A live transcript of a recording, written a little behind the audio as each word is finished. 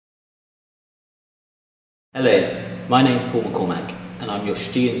Hello, my name is Paul McCormack and I'm your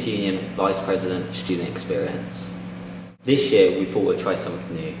Students Union Vice President Student Experience. This year we thought we'd try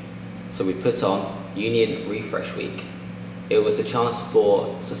something new, so we put on Union ReFresh Week. It was a chance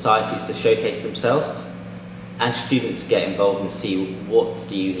for societies to showcase themselves and students to get involved and see what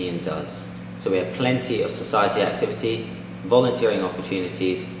the Union does. So we have plenty of society activity, volunteering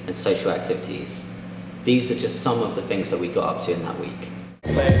opportunities and social activities. These are just some of the things that we got up to in that week.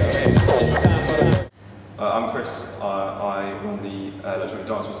 I'm Chris. I run the Electronic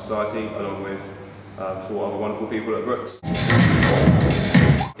Dance Society along with 4 other wonderful people at Brookes.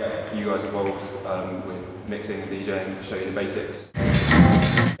 Get you guys involved with mixing and DJing, show you the basics.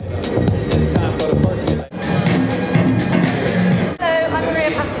 Hello, I'm Maria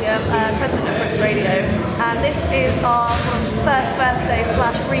Passingham, President of Brookes Radio, and this is our sort of first birthday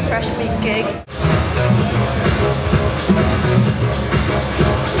 / refresh week gig.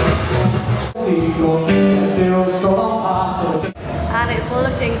 And it's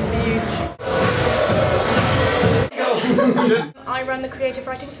looking beautiful. I run the Creative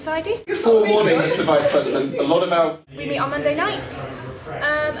Writing Society. Before morning, Mr. Vice President, a lot of our... We meet on Monday nights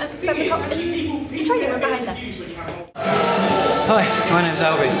at 7 o'clock in the training room behind there. Hi, my name's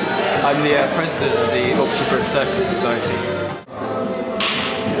Albie. I'm the President of the Oxford Brookes Students Society.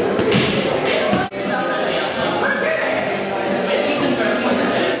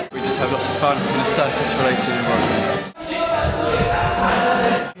 We just have lots of fun in a circus-related environment.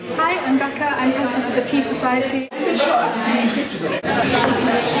 Hi, I'm Becca. I'm President of the Tea Society.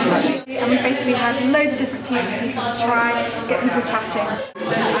 And we basically had loads of different teas for people to try, get people chatting.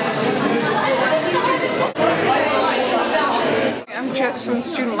 I'm Jess from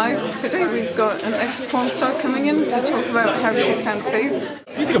Student Life. Today we've got an ex-porn star coming in to talk about how she found faith.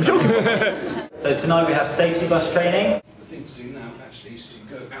 You think I'm joking? So tonight we have safety bus training. The thing to do now actually is to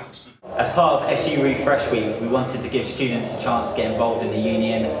go out. As part of SU Refresh Week, we wanted to give students a chance to get involved in the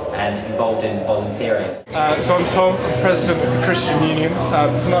union and involved in volunteering. So I'm Tom, I'm President of the Christian Union.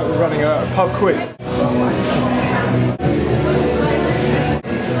 Tonight we're running a pub quiz.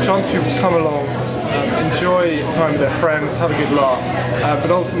 Chance for people to come along, enjoy time with their friends, have a good laugh,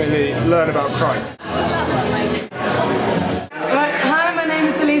 but ultimately learn about Christ. Right, hi, my name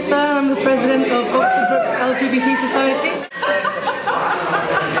is Elisa. I'm the President of Oxford Brookes LGBT Society.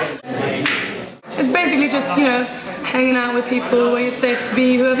 It's basically just, you know, hanging out with people where you're safe to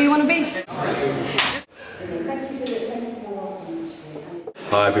be whoever you want to be.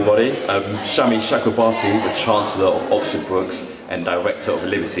 Hi everybody, Shami Chakrabarti, the Chancellor of Oxford Brookes and Director of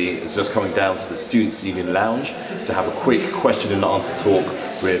Liberty, is just coming down to the Students' Union Lounge to have a quick question and answer talk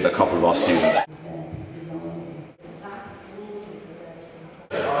with a couple of our students.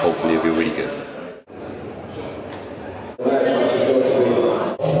 Hopefully it'll be really good.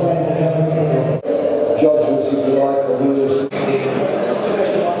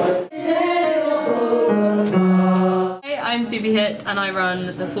 I'm Phoebe Hitt and I run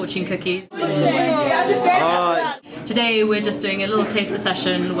the Fortune Cookies. Today we're just doing a little taster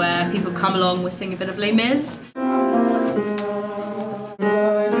session where people come along, we're singing a bit of Les Mis.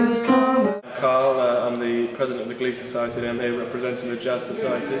 Carl, I'm the President of the Glee Society and I'm here representing the Jazz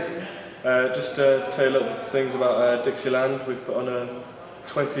Society. Just to tell you a little things about Dixieland, we've put on a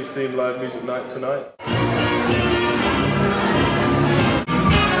 20s themed live music night tonight.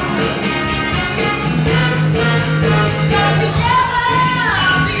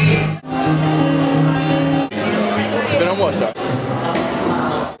 What's that?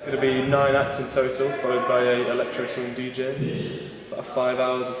 It's going to be 9 acts in total, followed by an electro swing DJ. About 5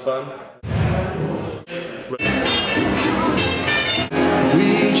 hours of fun.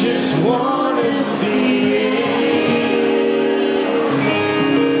 We just want to see it.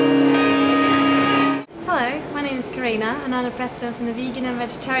 Hello, my name is Karina and I'm the President from the Vegan and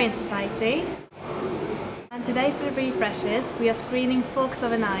Vegetarian Society. And today for the refreshers, we are screening Forks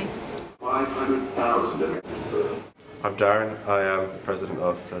Over Knives. 500,000. I'm Darren, I am the President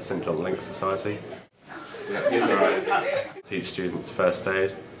of the St John Link Society. Teach students first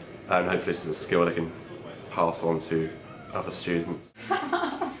aid and hopefully this is a skill they can pass on to other students.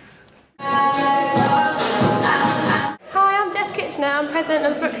 Hi, I'm Jess Kitchener. I'm President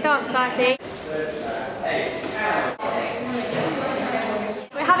of the Brookes Dance Society.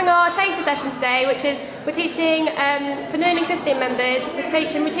 We're having our taster session today, which is we're teaching for non-existing members, we're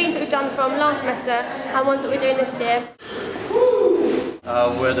teaching routines that we've done from last semester and ones that we're doing this year.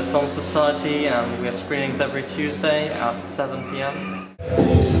 We're the Film Society and we have screenings every Tuesday at 7 PM.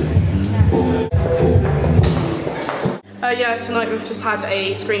 Yeah, tonight we've just had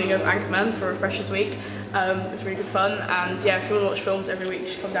a screening of Anchorman for Refreshers Week. It was really good fun and yeah, if you want to watch films every week you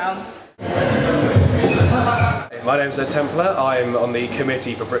should come down. My name's Ed Templar, I'm on the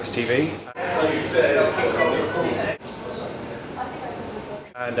committee for Brookes TV.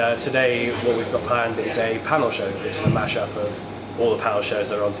 And today what we've got planned is a panel show, which is a mashup of all the panel shows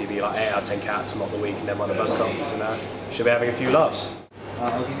that are on TV, like 8 out of 10 Cats, Mock the Week, and then one of the Buzzcocks, and should be having a few laughs.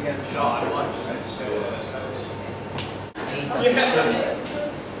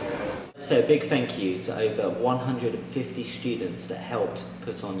 So a big thank you to over 150 students that helped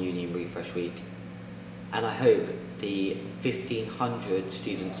put on Union Refresh Week. And I hope the 1,500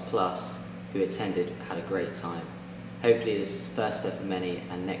 students plus who attended had a great time. Hopefully this is the first step of many,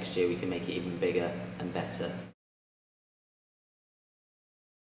 and next year we can make it even bigger and better.